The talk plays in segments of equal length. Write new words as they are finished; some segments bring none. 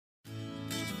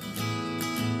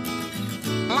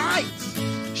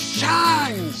light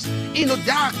shines into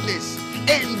darkness,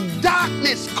 and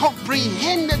darkness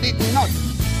comprehended it not.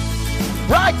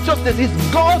 Righteousness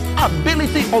is God's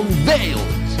ability unveiled.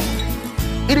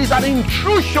 It is an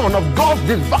intrusion of God's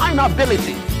divine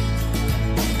ability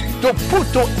to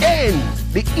put to end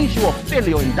the issue of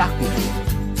failure in darkness.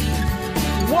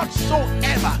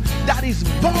 Whatsoever that is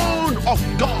born of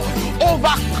God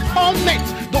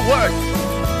overcometh the world.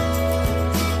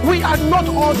 We are not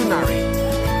ordinary.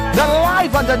 The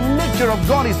life and the nature of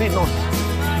God is in us.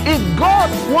 If God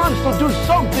wants to do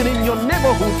something in your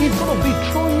neighborhood, He's going to be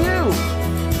through you.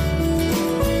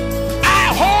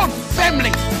 I hold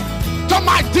firmly to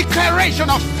my declaration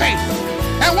of faith.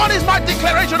 And what is my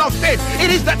declaration of faith?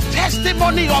 It is the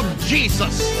testimony of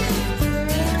Jesus.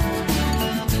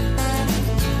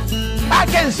 I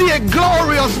can see a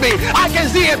glorious me. I can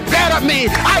see a better me.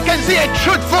 I can see a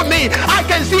truthful me. I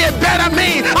can see a better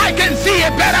me. I can see a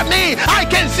better me. I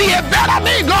can see a better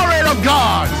me. Glory to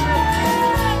God.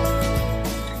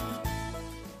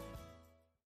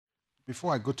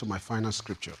 Before I go to my final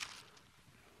scripture,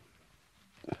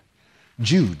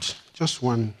 Jude, just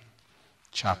one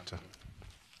chapter.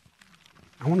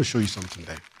 I want to show you something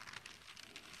there.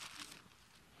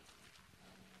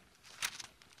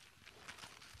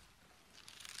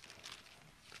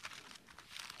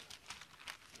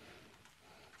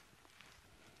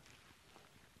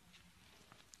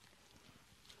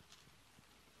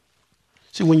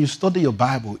 See, when you study your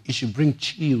Bible, it should bring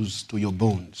chills to your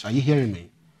bones. Are you hearing me?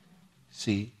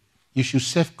 See, you should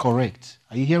self-correct.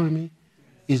 Are you hearing me?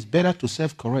 It's better to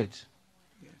self-correct.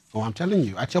 Oh, I'm telling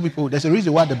you. I tell people, there's a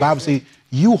reason why the Bible says,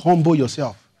 you humble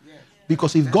yourself.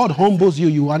 Because if God humbles you,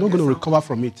 you are not going to recover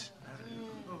from it.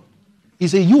 He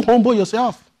said, you humble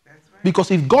yourself. Because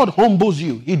if God humbles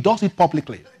you, He does it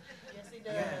publicly. Yes, He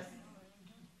does.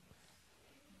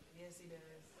 Yes, He does.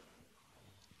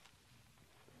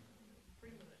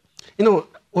 You know,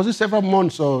 was it several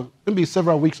months or maybe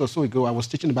several weeks or so ago, I was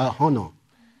teaching about honor.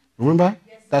 Remember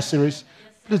that series?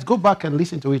 Please go back and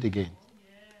listen to it again.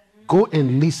 Go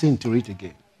and listen to it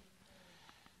again.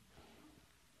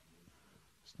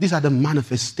 These are the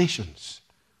manifestations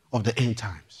of the end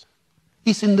times.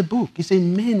 It's in the book. It says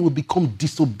men will become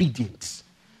disobedient.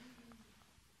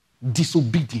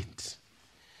 Disobedient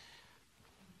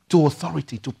to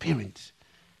authority, to parents,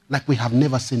 like we have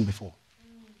never seen before.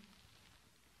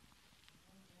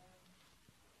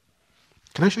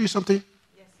 Can I show you something?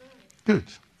 Yes, sir. Good.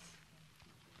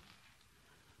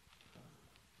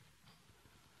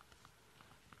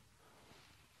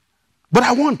 But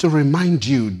I want to remind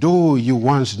you, though you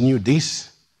once knew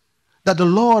this, that the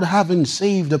Lord, having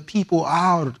saved the people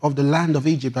out of the land of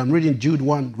Egypt, I'm reading Jude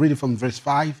 1, reading from verse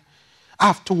 5,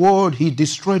 afterward He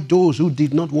destroyed those who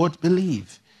did not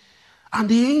believe. And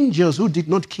the angels who did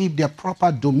not keep their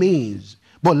proper domains,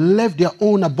 but left their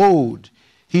own abode,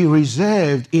 He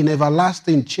reserved in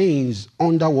everlasting chains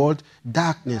under what?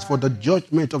 Darkness, for the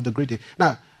judgment of the great day.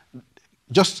 Now,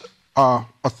 just a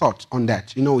thought on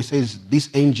that. You know, it says these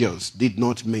angels did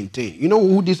not maintain. You know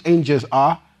who these angels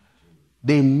are?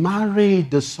 They married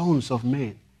the sons of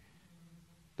men.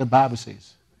 The Bible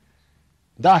says.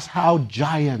 That's how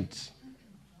giants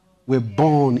were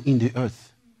born in the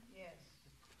earth.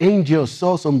 Angels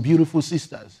saw some beautiful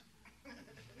sisters.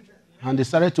 And they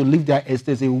started to leave their estate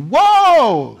and say,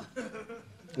 whoa!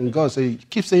 And God said,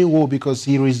 keep saying whoa, because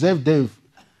He reserved them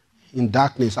in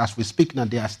darkness. As we speak now,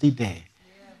 they are still there.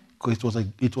 Because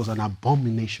it was an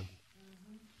abomination.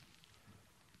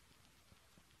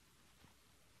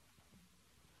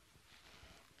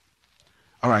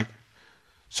 All right.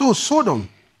 So Sodom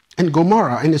and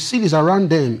Gomorrah and the cities around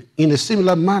them in a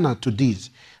similar manner to these,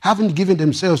 having given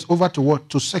themselves over to what?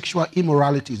 To sexual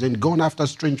immoralities and gone after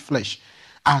strange flesh,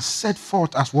 are set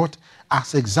forth as what?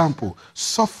 As example,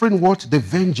 suffering what? The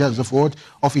vengeance of what?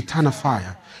 Of eternal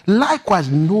fire. Likewise,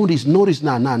 notice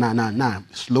now,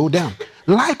 slow down.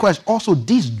 Likewise, also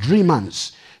these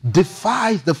dreamers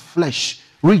defy the flesh,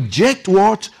 reject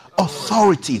what?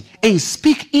 Authority, and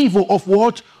speak evil of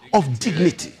what? Of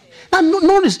dignity. Now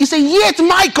notice, he said, yet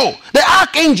Michael, the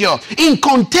archangel, in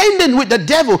contending with the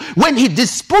devil, when he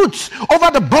disputes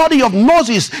over the body of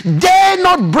Moses, dare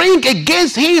not bring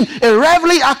against him a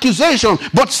reveling accusation,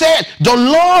 but said, the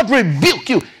Lord rebuke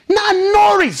you. Now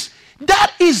notice,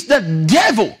 that is the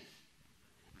devil.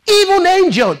 Even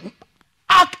angel,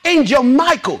 Archangel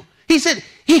Michael, he said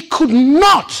he could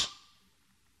not.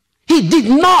 He did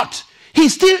not. He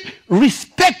still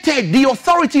respected the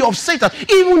authority of Satan,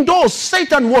 even though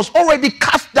Satan was already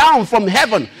cast down from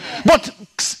heaven. But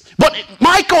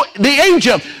Michael, the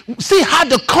angel, still had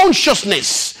the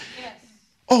consciousness.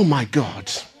 Oh my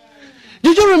God.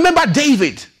 Did you remember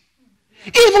David?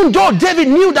 Even though David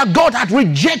knew that God had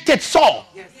rejected Saul,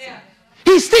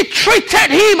 he still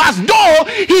treated him as though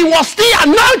he was still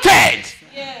anointed.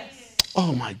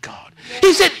 Oh my God.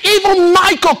 He said even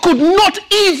Michael could not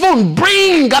even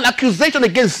bring an accusation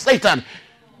against Satan.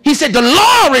 He said, the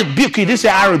Lord rebuke you. He didn't say,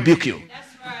 I rebuke you.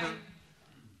 That's right.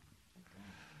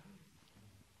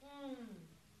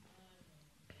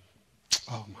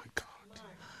 Oh my God.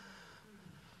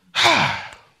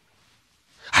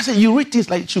 I said, you read things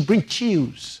like it should bring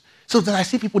chills. So that I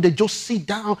see people, they just sit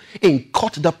down and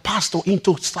cut the pastor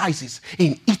into sizes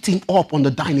and eat him up on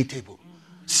the dining table.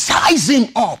 Size him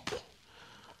up.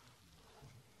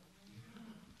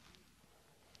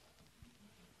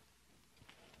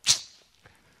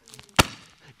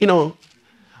 You know,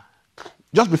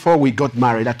 just before we got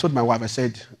married, I told my wife, I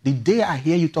said, the day I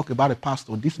hear you talk about a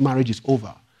pastor, this marriage is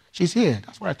over. She's here.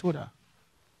 That's what I told her.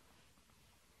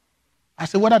 I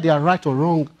said, whether they are right or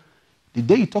wrong, the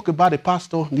day you talk about a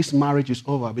pastor, this marriage is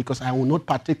over because I will not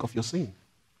partake of your sin.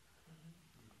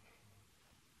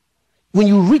 When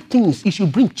you read things, it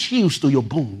should bring chills to your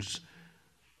bones.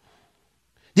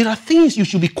 There are things you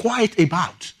should be quiet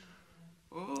about.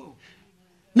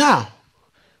 Now,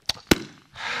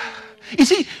 you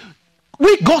see,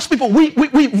 we God's people, we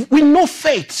know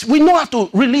faith. We know how to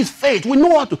release faith. We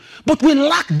know how to, but we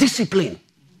lack discipline.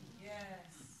 Yes.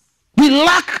 We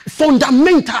lack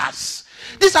fundamentals.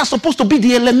 These are supposed to be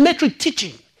the elementary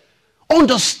teaching.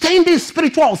 Understanding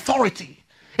spiritual authority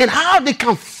and how they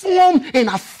can form and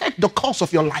affect the course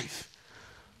of your life.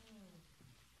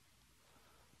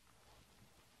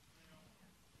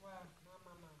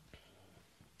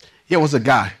 Here was a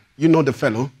guy, you know the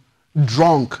fellow,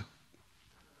 drunk.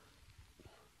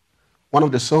 One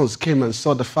of the sons came and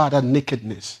saw the father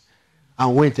nakedness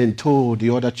and went and told the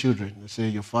other children. They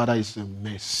said, your father is a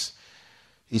mess.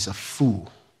 He's a fool.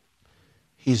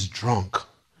 He's drunk.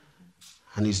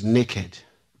 And he's naked.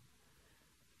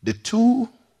 The two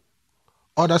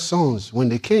other sons, when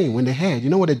they heard, you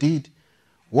know what they did?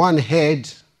 One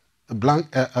had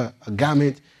a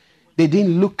garment. They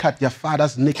didn't look at their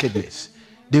father's nakedness.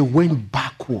 They went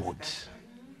backwards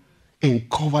and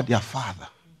covered their father.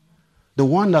 The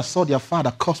one that saw their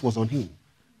father, curse was on him.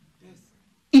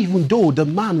 Even though the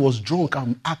man was drunk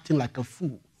and acting like a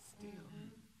fool.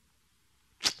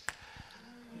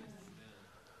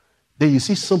 Then you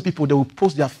see some people, they will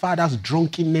post their father's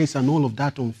drunkenness and all of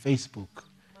that on Facebook.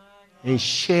 And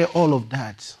share all of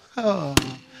that. Oh,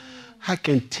 I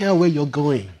can tell where you're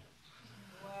going.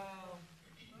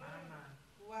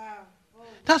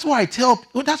 That's why I tell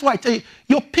you,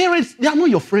 your parents, they are not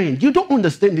your friend. You don't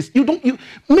understand this.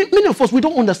 Many of us, we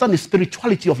don't understand the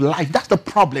spirituality of life. That's the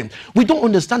problem. We don't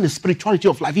understand the spirituality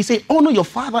of life. He said, honor your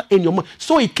father and your mother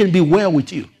so it can be well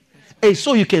with you. And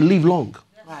so you can live long.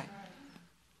 Right.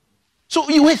 So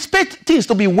you expect things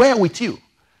to be well with you.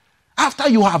 After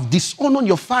you have dishonored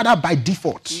your father by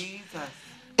default. Jesus.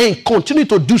 And continue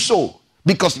to do so.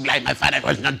 Because like my father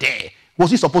was not there.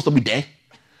 Was he supposed to be there?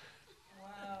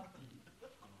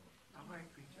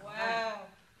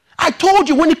 I told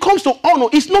you, when it comes to honor,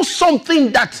 it's not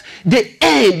something that they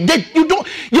earn.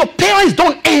 Your parents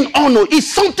don't earn honor. It's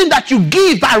something that you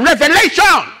give by revelation.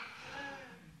 Amen.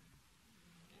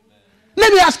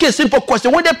 Let me ask you a simple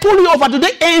question. When they pull you over, do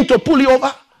they aim to pull you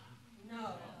over? No.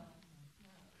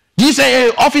 Do you say,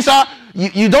 hey, officer,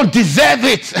 you don't deserve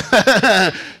it.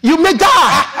 You may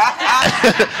die.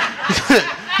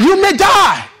 You may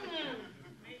die.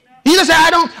 You just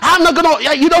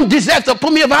say, you don't deserve to pull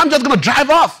me over. I'm just going to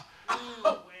drive off.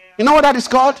 You know what that is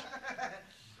called?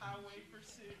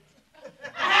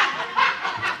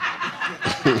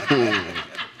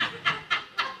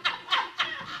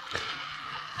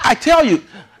 I tell you,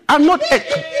 I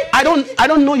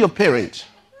don't know your parents.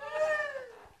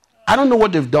 I don't know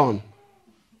what they've done.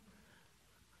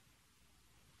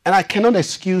 And I cannot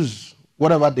excuse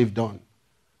whatever they've done.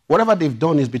 Whatever they've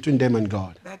done is between them and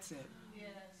God. That's it. Yes.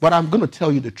 But I'm going to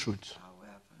tell you the truth.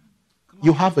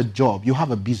 You have a job, you have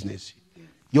a business.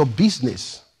 Your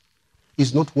business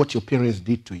is not what your parents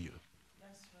did to you.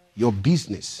 Your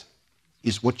business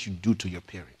is what you do to your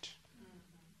parent.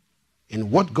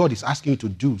 And what God is asking you to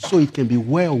do so it can be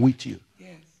well with you.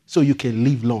 Yes. So you can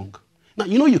live long. Now,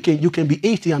 you know you can be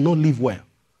 80 and not live well.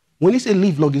 When you say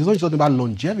live long, it's not just talking about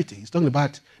longevity. It's talking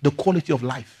about the quality of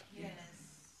life. Yes.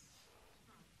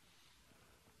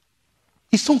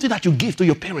 It's something that you give to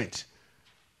your parent.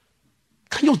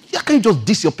 Can you just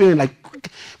diss your parent like,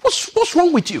 what's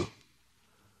wrong with you?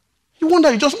 You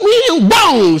wonder, you just,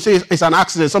 boom, say it's an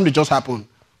accident, something just happened.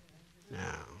 No.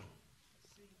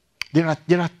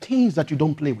 There are things that you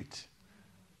don't play with.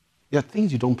 There are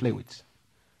things you don't play with.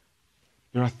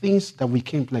 There are things that we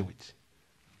can't play with.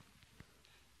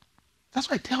 That's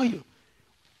why I tell you.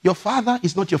 Your father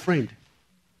is not your friend.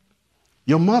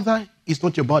 Your mother is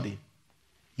not your body.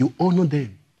 You honor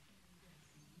them.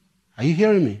 Are you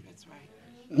hearing me? That's right.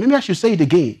 Maybe I should say it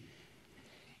again.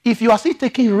 If you are still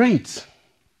taking rent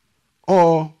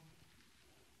or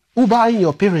Ubering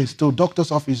your parents to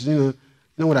doctor's office, you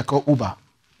know what I call Uber.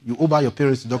 You Uber your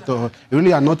parents to doctor. You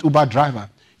really are not Uber driver.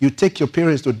 You take your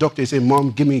parents to doctor and say,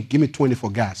 Mom, give me 20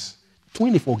 for gas.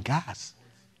 20 for gas.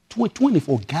 20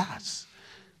 for gas.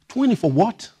 20 for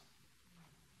what?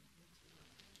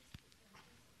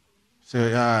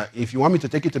 So if you want me to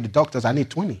take you to the doctors, I need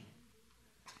 20.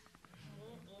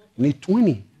 You need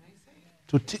 20.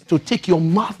 To take your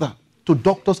mother to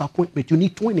doctor's appointment, you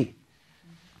need 20.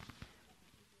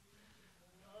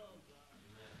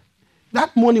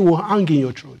 That money will hang in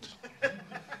your throat.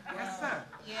 Yes, sir.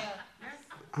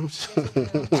 I'm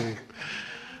sorry.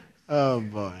 Oh,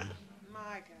 boy.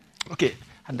 My God. Okay,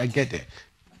 and I get it.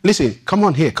 Listen, come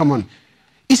on here, come on.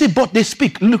 He said, but they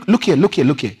speak. Look here.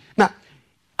 Now,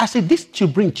 I said, this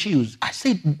should bring chills. I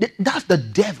said, that's the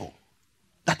devil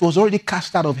that was already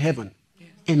cast out of heaven. Yes.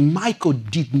 And Michael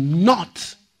did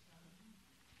not.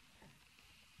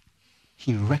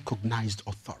 He recognized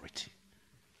authority.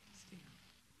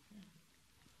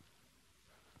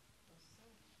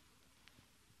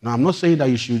 Now, I'm not saying that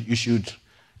you should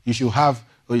have,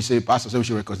 or you say, Pastor, so we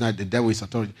should recognize the devil is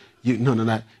authority.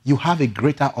 No. You have a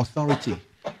greater authority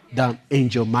than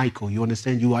Angel Michael. You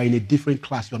understand? You are in a different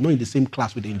class. You are not in the same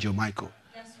class with Angel Michael.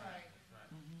 That's right.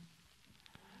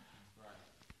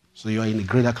 So you are in a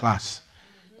greater class.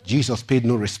 Jesus paid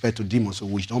no respect to demons, so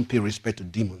we don't pay respect to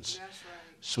demons. That's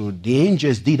right. So the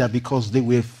angels did that because they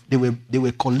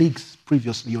were colleagues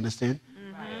previously. You understand?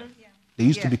 They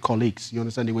used to be colleagues. You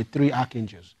understand? There were 3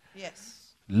 archangels.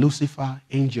 Yes. Lucifer,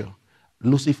 angel.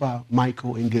 Lucifer,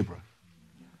 Michael, and Gabriel.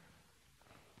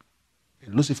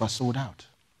 And Lucifer sold out.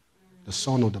 The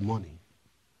son of the morning.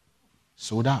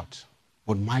 Sold out.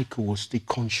 But Michael was still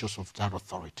conscious of that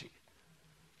authority.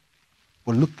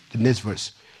 But look at the next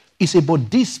verse. He said, but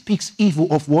this speaks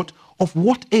evil of what? Of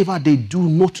whatever they do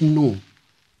not know.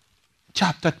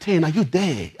 Chapter 10, are you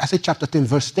there? I said chapter 10,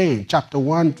 verse 10. Chapter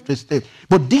 1, verse 10.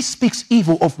 But this speaks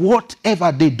evil of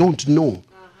whatever they don't know.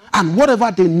 And whatever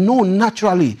they know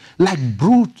naturally, like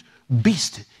brute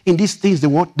beast, in these things they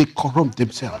corrupt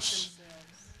themselves.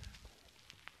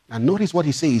 And notice what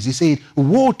he says. He said,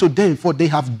 woe to them, for they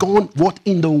have gone what?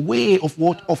 In the way of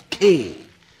what? Of Cain.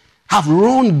 Have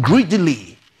run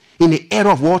greedily in the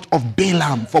era of what? Of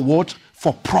Balaam. For what?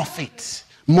 For profit.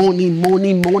 Money.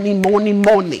 Money.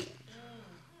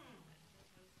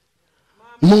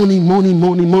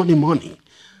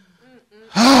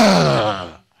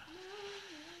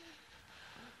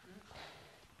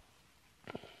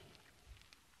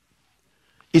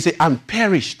 He said, and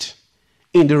perished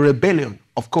in the rebellion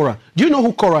of Korah. Do you know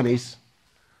who Korah is?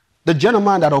 The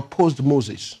gentleman that opposed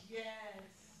Moses. Yes.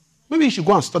 Maybe you should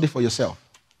go and study for yourself.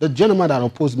 The gentleman that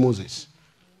opposed Moses.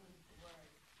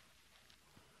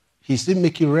 He's still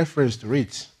making reference to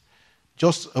it.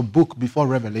 Just a book before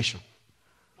Revelation.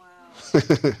 Wow.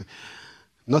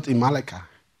 Not in Malachi.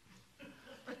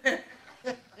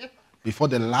 Before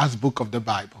the last book of the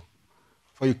Bible.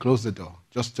 Before you close the door.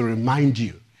 Just to remind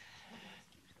you.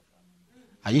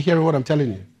 Are you hearing what I'm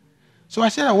telling you? So I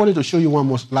said I wanted to show you one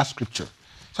more last scripture.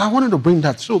 So I wanted to bring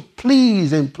that. So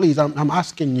please and please, I'm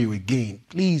asking you again.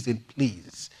 Please and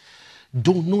please.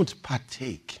 Do not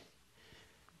partake.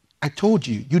 I told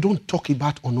you, you don't talk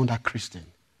about another Christian.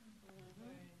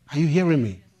 Are you hearing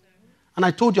me? And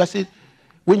I told you, I said,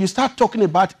 when you start talking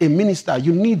about a minister,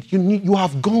 you are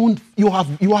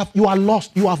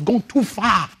lost. You have gone too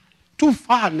far. Too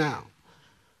far now.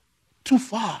 Too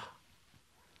far.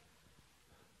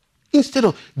 Instead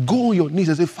of go on your knees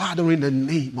and say, Father, in the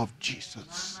name of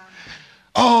Jesus.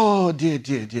 Oh, dear.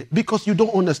 Because you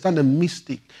don't understand the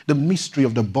mystery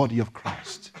of the body of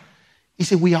Christ. He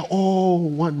said, we are all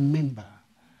one member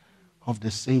of the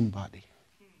same body.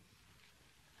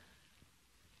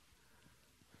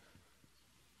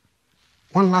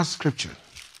 One last scripture.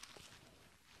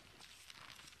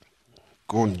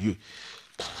 Go on, you.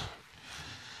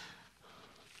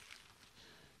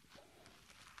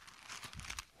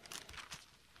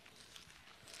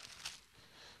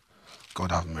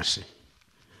 God have mercy.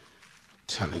 I'm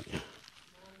telling you.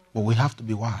 But we have to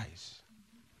be wise.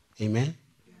 Amen?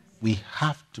 We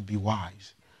have to be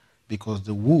wise. Because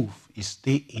the wolf is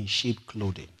still in sheep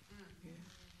clothing.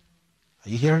 Are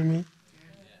you hearing me?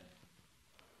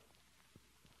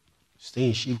 Stay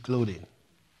in sheep clothing.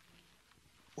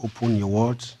 Open your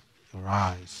words, your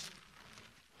eyes.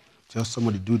 Tell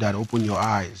somebody to do that. Open your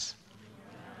eyes.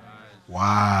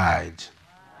 Wide.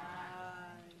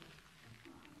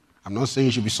 I'm not saying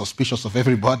you should be suspicious of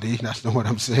everybody. That's not what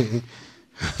I'm saying.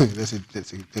 there's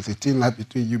a thin line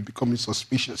between you becoming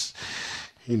suspicious,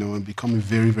 and becoming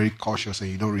very, very cautious,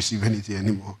 and you don't receive anything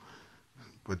anymore.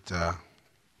 But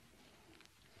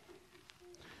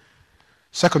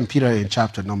 2 Peter in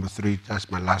chapter number 3,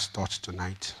 that's my last thoughts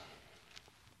tonight.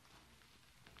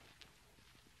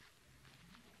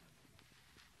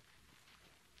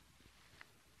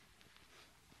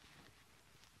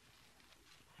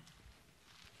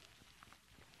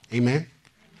 Amen? Amen.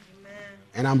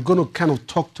 And I'm going to kind of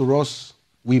talk to us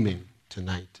women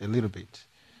tonight a little bit,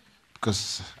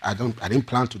 because I didn't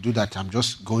plan to do that. I'm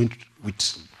just going with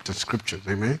the scriptures.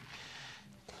 Amen?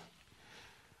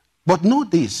 But know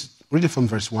this, read it from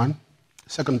verse 1,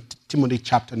 2 Timothy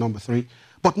chapter number 3.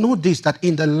 But know this, that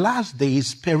in the last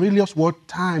days, perilous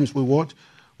times will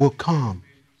come.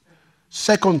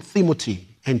 2 Timothy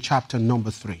in chapter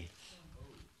number 3.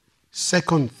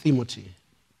 2 Timothy.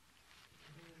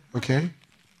 Okay?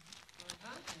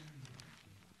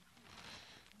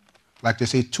 Like they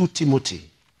say, 2 Timothy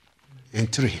and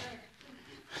 3.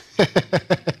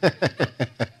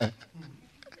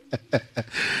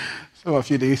 Some of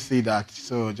you didn't see that,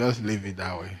 so just leave it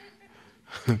that way.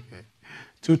 Okay.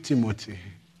 2 Timothy.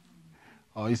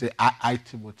 Or you say, I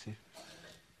Timothy.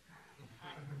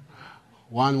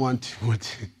 1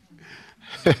 Timothy.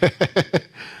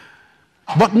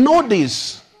 But know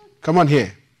this, come on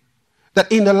here, that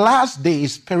in the last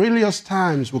days, perilous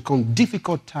times will come,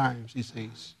 difficult times, he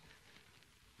says.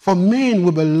 For men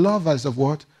will be lovers of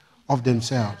what? Of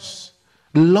themselves.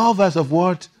 Lovers of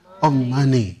what? Of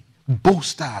money.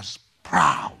 Boasters,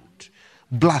 proud,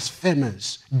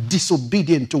 blasphemers,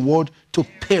 disobedient toward to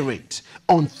parent,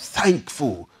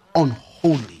 unthankful,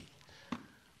 unholy.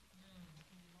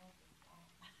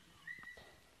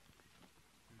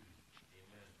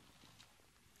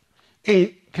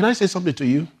 Hey, can I say something to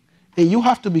you? And you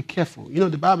have to be careful.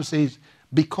 The Bible says,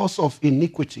 because of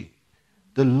iniquity,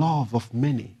 the love of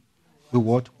many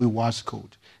will wax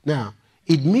cold. Now,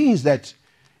 it means that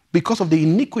because of the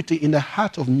iniquity in the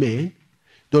heart of men,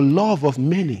 the love of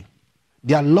many,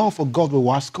 their love for God will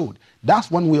wax cold.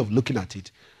 That's one way of looking at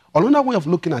it. Another way of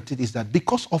looking at it is that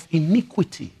because of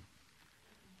iniquity,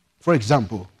 for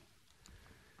example,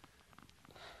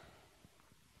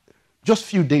 just a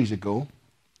few days ago,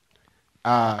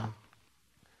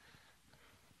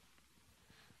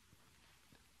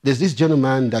 there's this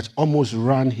gentleman that almost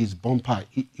ran his bumper.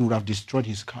 He would have destroyed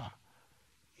his car.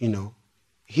 He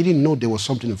didn't know there was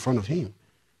something in front of him.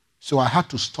 So I had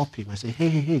to stop him. I said,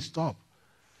 hey, stop.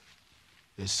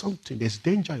 There's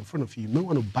danger in front of you. You may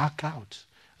want to back out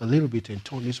a little bit and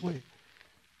turn this way.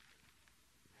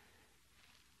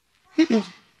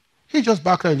 He just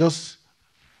backed out and just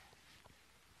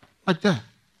like that.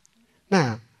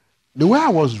 Now, the way I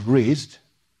was raised,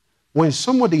 when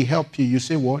somebody helps you, you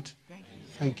say what?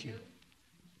 Thank you.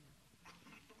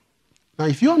 Now,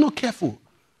 if you are not careful,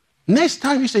 next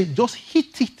time you say, just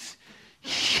hit it.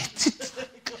 Hit it.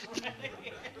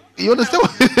 You understand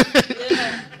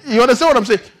you understand what I'm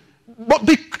saying? But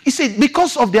he said,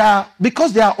 because they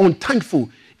are unthankful,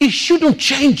 it shouldn't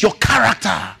change your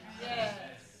character. Yes.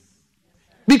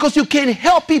 Because you can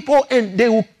help people and they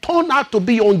will turn out to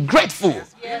be ungrateful.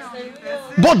 Yes, they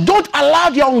will. But don't allow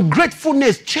their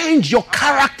ungratefulness change your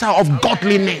character of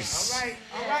godliness.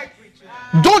 All right, preacher.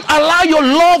 Don't allow your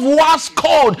love wax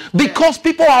cold because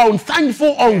people are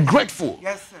unthankful, ungrateful.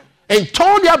 Yes, sir. And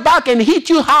turn their back and hit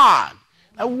you hard.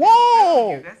 Like,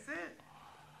 whoa. That's it.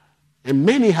 And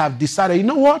many have decided, you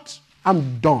know what?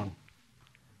 I'm done.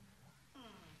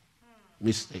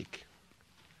 Mistake.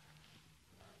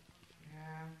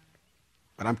 Yeah.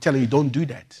 But I'm telling you, don't do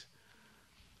that.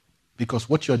 Because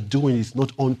what you're doing is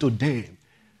not unto them,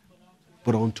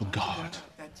 but unto God.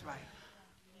 That's right.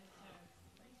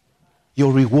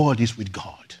 Your reward is with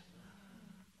God.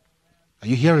 Are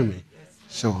you hearing me?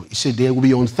 So he said they will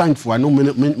be unthankful. I know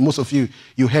most of you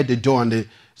heard the door and a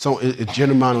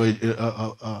gentleman or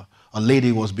a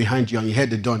lady was behind you and you heard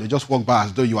the door and they just walked by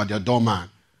as though you are their doorman.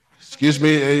 Excuse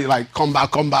me, like, come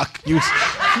back. You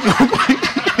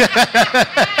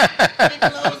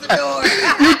Close the door.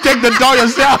 You take the door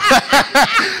yourself.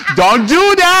 Don't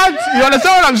do that. You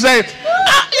understand what I'm saying?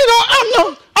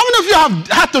 How many of you have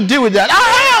had to deal with that? I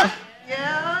have.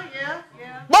 Yeah.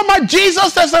 But my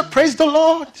Jesus says, praise the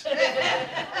Lord.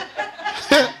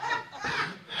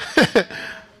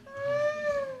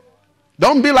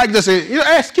 Don't be like this.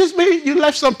 Hey, excuse me, you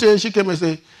left something. And she came and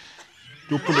said,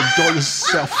 you open the door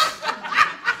yourself.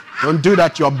 Don't do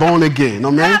that. You're born again.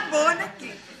 Amen? Born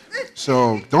again.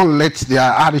 So don't let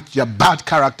their attitude, your bad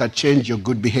character change your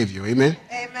good behavior. Amen?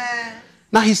 Amen.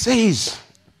 Now he says,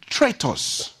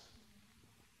 traitors.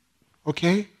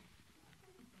 Okay?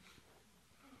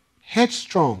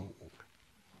 Headstrong.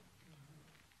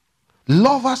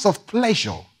 Lovers of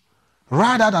pleasure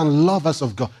rather than lovers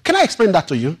of God. Can I explain that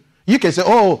to you? You can say,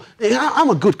 oh, I'm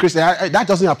a good Christian. That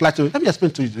doesn't apply to me. Let me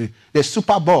explain to you. There's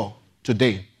Super Bowl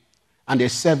today and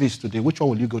there's service today. Which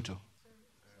one will you go to?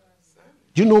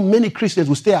 Do you know many Christians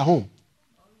will stay at home?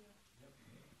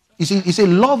 You see,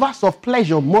 lovers of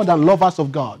pleasure more than lovers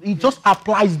of God. It just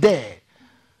applies there.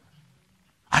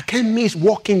 I can't miss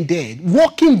Walking Dead.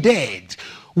 Walking Dead.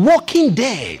 Walking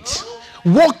Dead.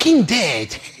 Walking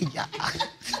Dead. Yeah.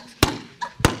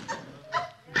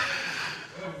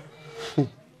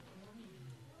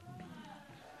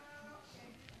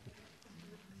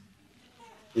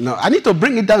 You know, I need to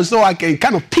bring it down so I can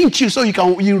kind of pinch you so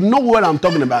you know what I'm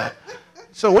talking about.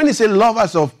 So when you say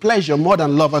lovers of pleasure more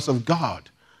than lovers of God,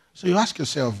 so you ask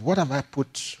yourself, what have I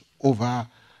put over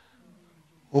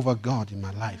God in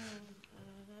my life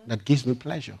that gives me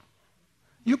pleasure?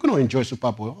 You're going to enjoy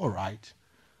Super Bowl, all right.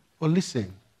 But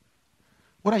listen,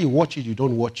 whether you watch it, you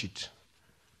don't watch it,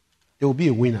 there will be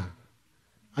a winner.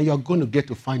 And you're going to get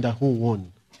to find out who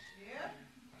won.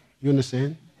 You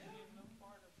understand?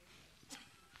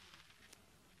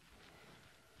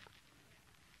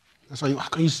 That's why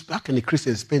how can a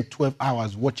Christian spend 12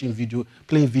 hours watching video,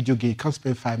 playing video game? You can't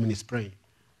spend 5 minutes praying.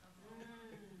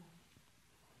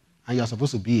 And you're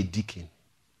supposed to be a deacon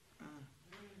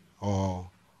or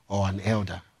an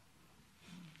elder.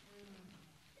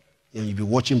 You know, you'll be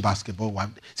watching basketball.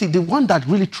 See, the one that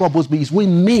really troubles me is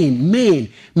when men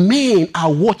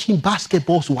are watching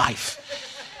basketball's wife.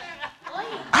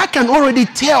 I can already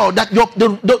tell that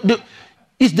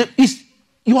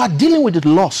you are dealing with the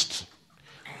lust.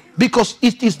 Because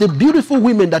it is the beautiful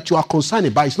women that you are concerned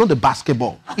about. It's not the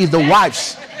basketball. It's the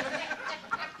wives.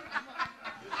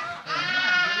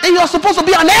 And you're supposed to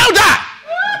be an elder.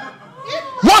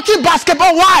 Watching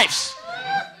basketball wives.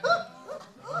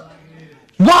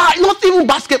 Why? Not even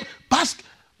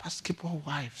basketball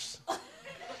wives.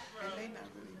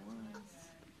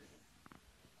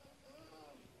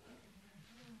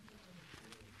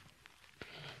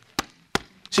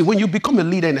 See, when you become a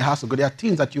leader in the house of God, there are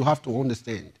things that you have to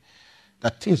understand.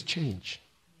 That things change.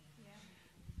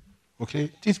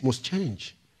 Okay? Things must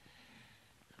change.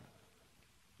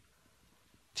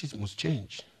 Things must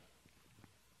change.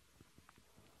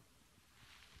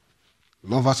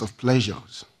 Lovers of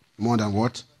pleasures more than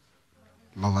what?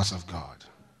 Lovers of God.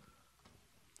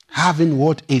 Having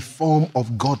what? A form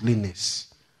of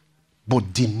godliness,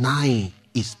 but denying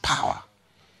his power.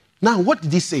 Now, what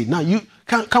did he say? Now,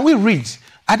 can we read?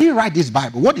 I didn't write this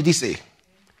Bible. What did he say?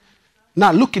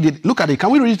 Now, look at it. Look at it.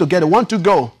 Can we read it together? 1, 2,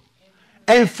 go.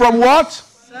 And from what?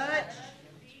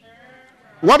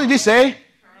 What did he say?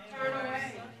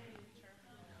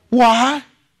 Why?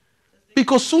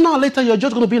 Because sooner or later, you're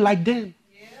just going to be like them.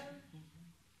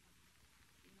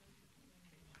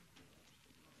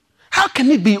 How can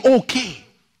it be okay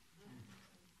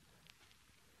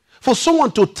for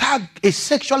someone to tag a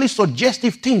sexually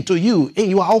suggestive thing to you and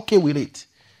you are okay with it?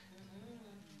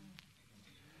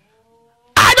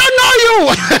 I don't know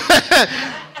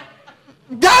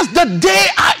you. That's the day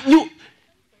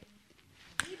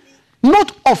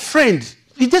not a friend.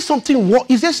 Is there something?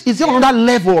 Is there another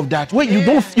level of that where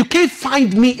you can't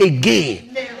find me again?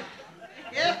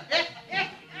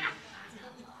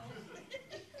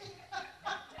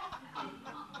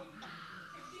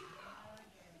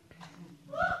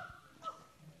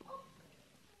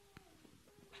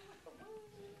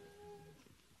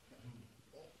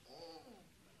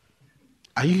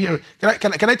 Are you here?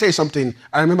 Can I tell you something?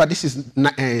 I remember this is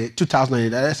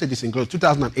 2008. I said this in close.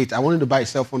 2008. I wanted to buy a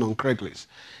cell phone on Craigslist.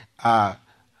 I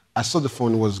saw the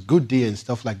phone was good deal and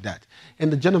stuff like that.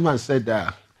 And the gentleman said,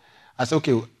 I said,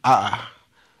 okay,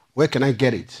 where can I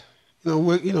get it?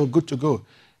 Good to go.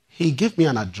 He gave me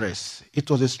an address. It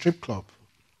was a strip club.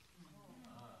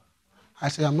 I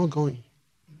said, I'm not going.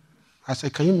 I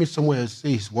said, can you meet somewhere else?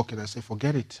 Say he's working. I said,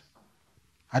 forget it.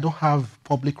 I don't have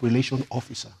public relation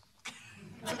officer.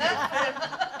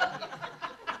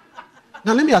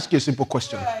 Now, let me ask you a simple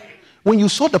question. When you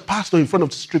saw the pastor in front of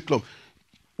the strip club,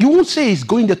 you won't say he's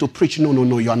going there to preach.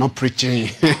 No, you are not preaching.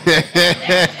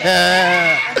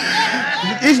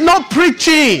 He's not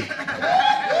preaching.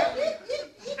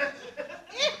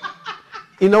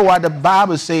 You know what? The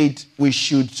Bible said we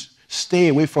should stay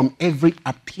away from every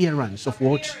appearance of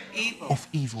what? Of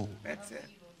evil. That's it.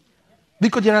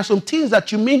 Because there are some things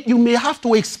that you may have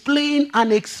to explain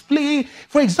and explain.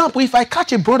 For example, if I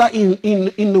catch a brother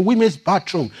in the women's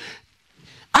bathroom,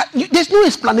 there's no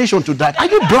explanation to that. Are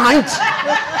you blind?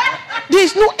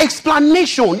 There's no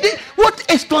explanation. What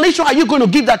explanation are you going to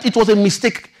give that it was a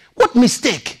mistake? What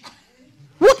mistake?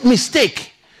 What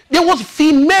mistake? There was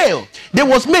female, there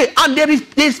was male, and there is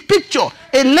this picture,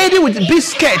 a lady with a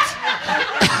biscuit.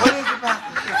 What is it,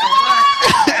 Pastor?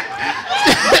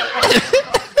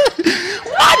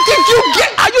 What did you get?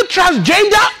 Are you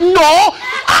transgender? No.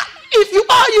 If you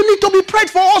are, you need to be prayed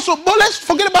for also. But let's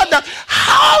forget about that.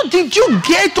 How did you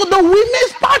get to the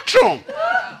women's bathroom?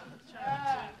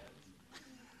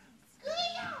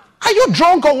 Are you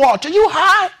drunk or what? Are you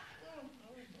high?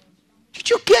 Did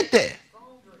you get there?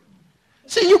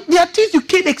 See, there are things you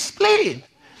can't explain.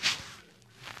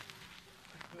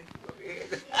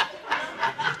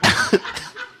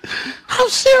 I'm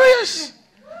serious.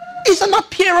 It's an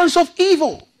appearance of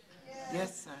evil.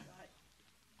 Yes, sir.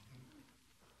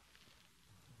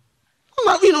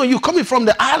 You know, you're coming from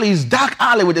the alley, it's dark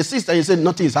alley with the sister, and you say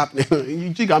nothing is happening.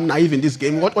 You think I'm naive in this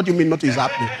game? What do you mean nothing is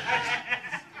happening?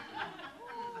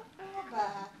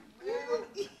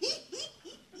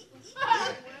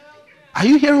 Are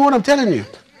you hearing what I'm telling you?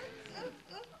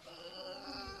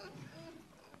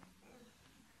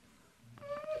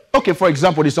 Okay, for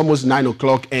example, it's almost 9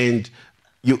 o'clock and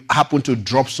you happen to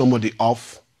drop somebody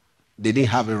off. They didn't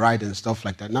have a ride and stuff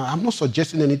like that. Now, I'm not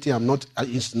suggesting anything. I'm not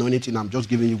insinuating. I'm just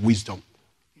giving you wisdom.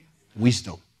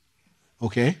 Wisdom.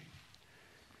 Okay?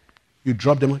 You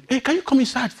drop them. Hey, can you come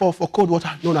inside for cold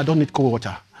water? No, I don't need cold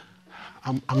water.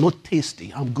 I'm not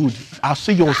tasty. I'm good. I'll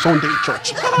see you on Sunday in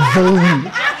church.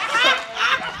 Boom.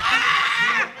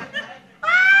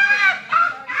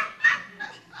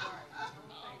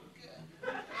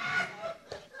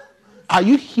 Are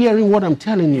you hearing what I'm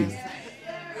telling you?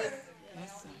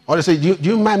 Or they say, do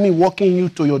you mind me walking you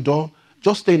to your door?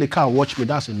 Just stay in the car and watch me.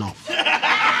 That's enough.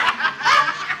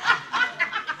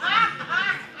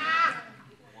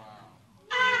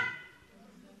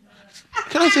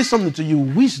 Can I say something to you?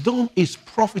 Wisdom is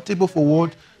profitable for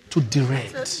what? To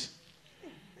direct.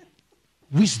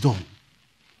 Wisdom.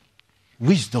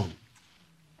 Wisdom.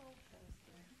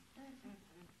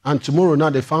 And tomorrow now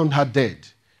they found her dead.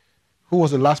 Who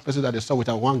was the last person that they saw with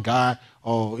that one guy,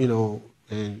 or, you know,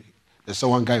 and they saw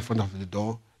one guy in front of the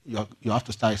door? You have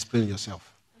to start explaining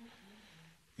yourself.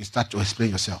 You start to explain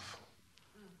yourself.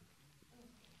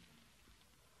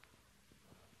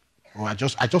 Oh, I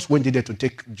just went in there to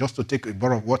take a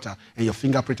bottle of water, and your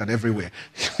fingerprint are everywhere.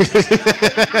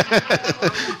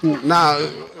 Now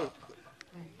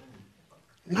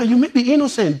you may be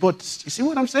innocent, but you see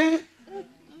what I'm saying?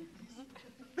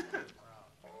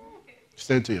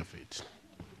 Stand to your feet.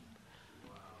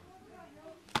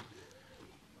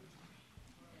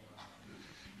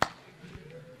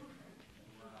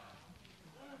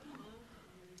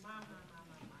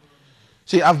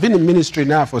 See, I've been in ministry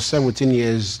now for 17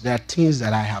 years. There are things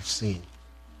that I have seen.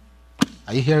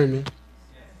 Are you hearing me?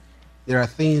 There are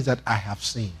things that I have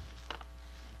seen.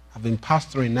 I've been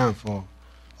pastoring now for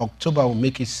October will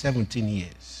make it 17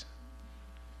 years.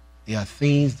 There are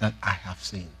things that I have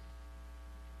seen.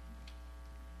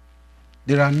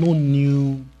 There are no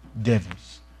new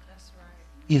devils. That's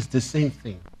right. It's the same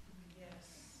thing. Yes.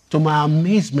 To my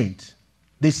amazement,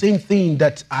 the same thing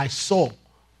that I saw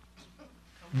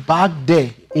back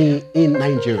there in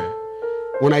Nigeria.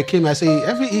 When I came, I say,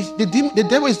 the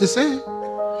devil is the same.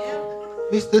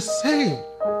 Yeah. It's the same.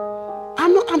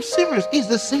 I'm serious. It's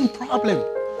the same problem.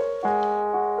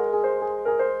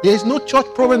 There is no church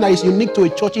problem that is unique to a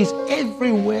church. It's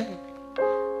everywhere.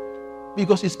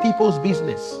 Because it's people's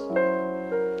business.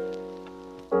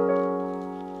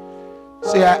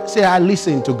 Say I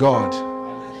listen to God.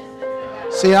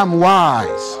 Say I'm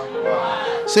wise.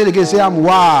 Say it again, say I'm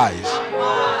wise.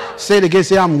 Say it again,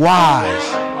 say I'm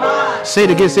wise. Say it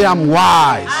again, say I'm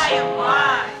wise. I am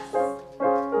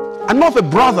wise. I know of a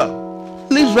brother,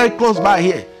 lives very close by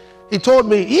here. He told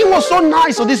me, he was so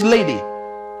nice to this lady.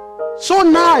 So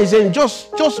nice, and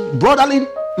just brotherly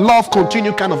love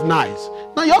continue kind of nice.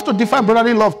 Now you have to define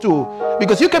brotherly love too.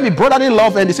 Because you can be brotherly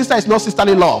love and the sister is not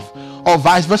sisterly love. Or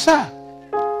vice versa.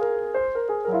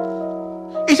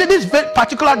 He said this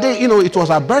particular day, it was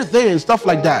her birthday and stuff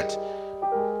like that.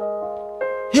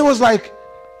 He was like,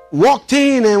 walked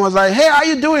in and was like, hey, how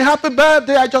you doing? Happy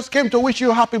birthday. I just came to wish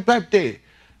you a happy birthday.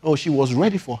 Oh, she was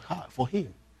ready for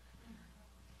him.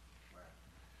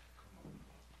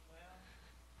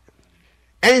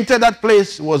 Enter that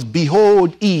place was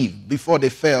behold Eve before they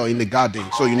fell in the garden.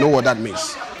 So you know what that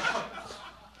means.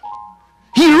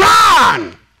 He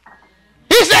ran.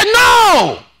 He said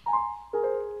no.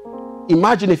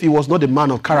 Imagine if he was not a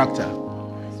man of character.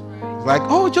 Like,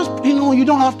 oh, just, you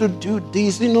don't have to do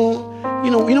this,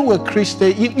 we're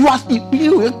Christian.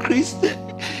 You're a Christian.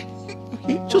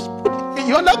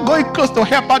 You're not going close to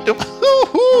help out.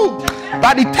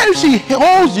 By the time she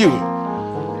holds you,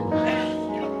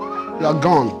 You are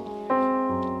gone.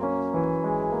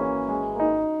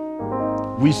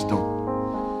 Wisdom.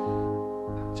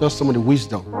 Just some of the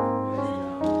wisdom.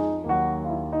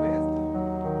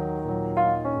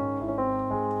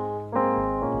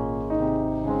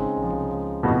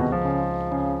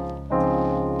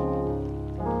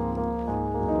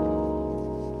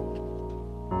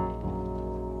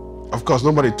 Of course,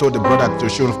 nobody told the brother to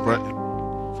show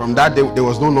off. From that day, there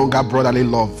was no longer brotherly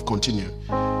love continue.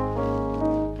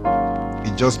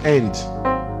 It just ends.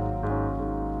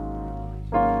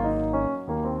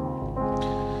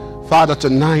 Father,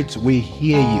 tonight we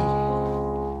hear you.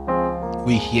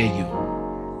 We hear you.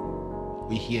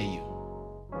 We hear you.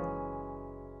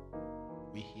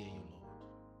 We hear you, Lord.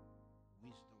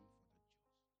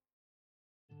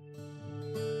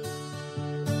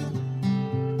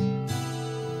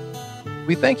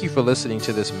 We thank you for listening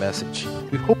to this message.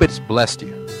 We hope it's blessed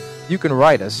you. You can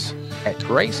write us at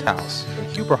Grace House in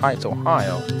Huber Heights,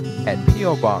 Ohio at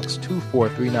P.O. Box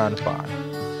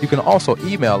 24395. You can also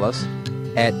email us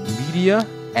at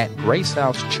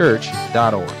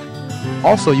media@gracehousechurch.org.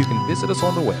 Also, you can visit us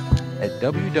on the web at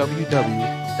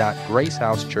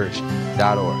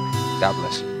www.gracehousechurch.org. God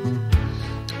bless you.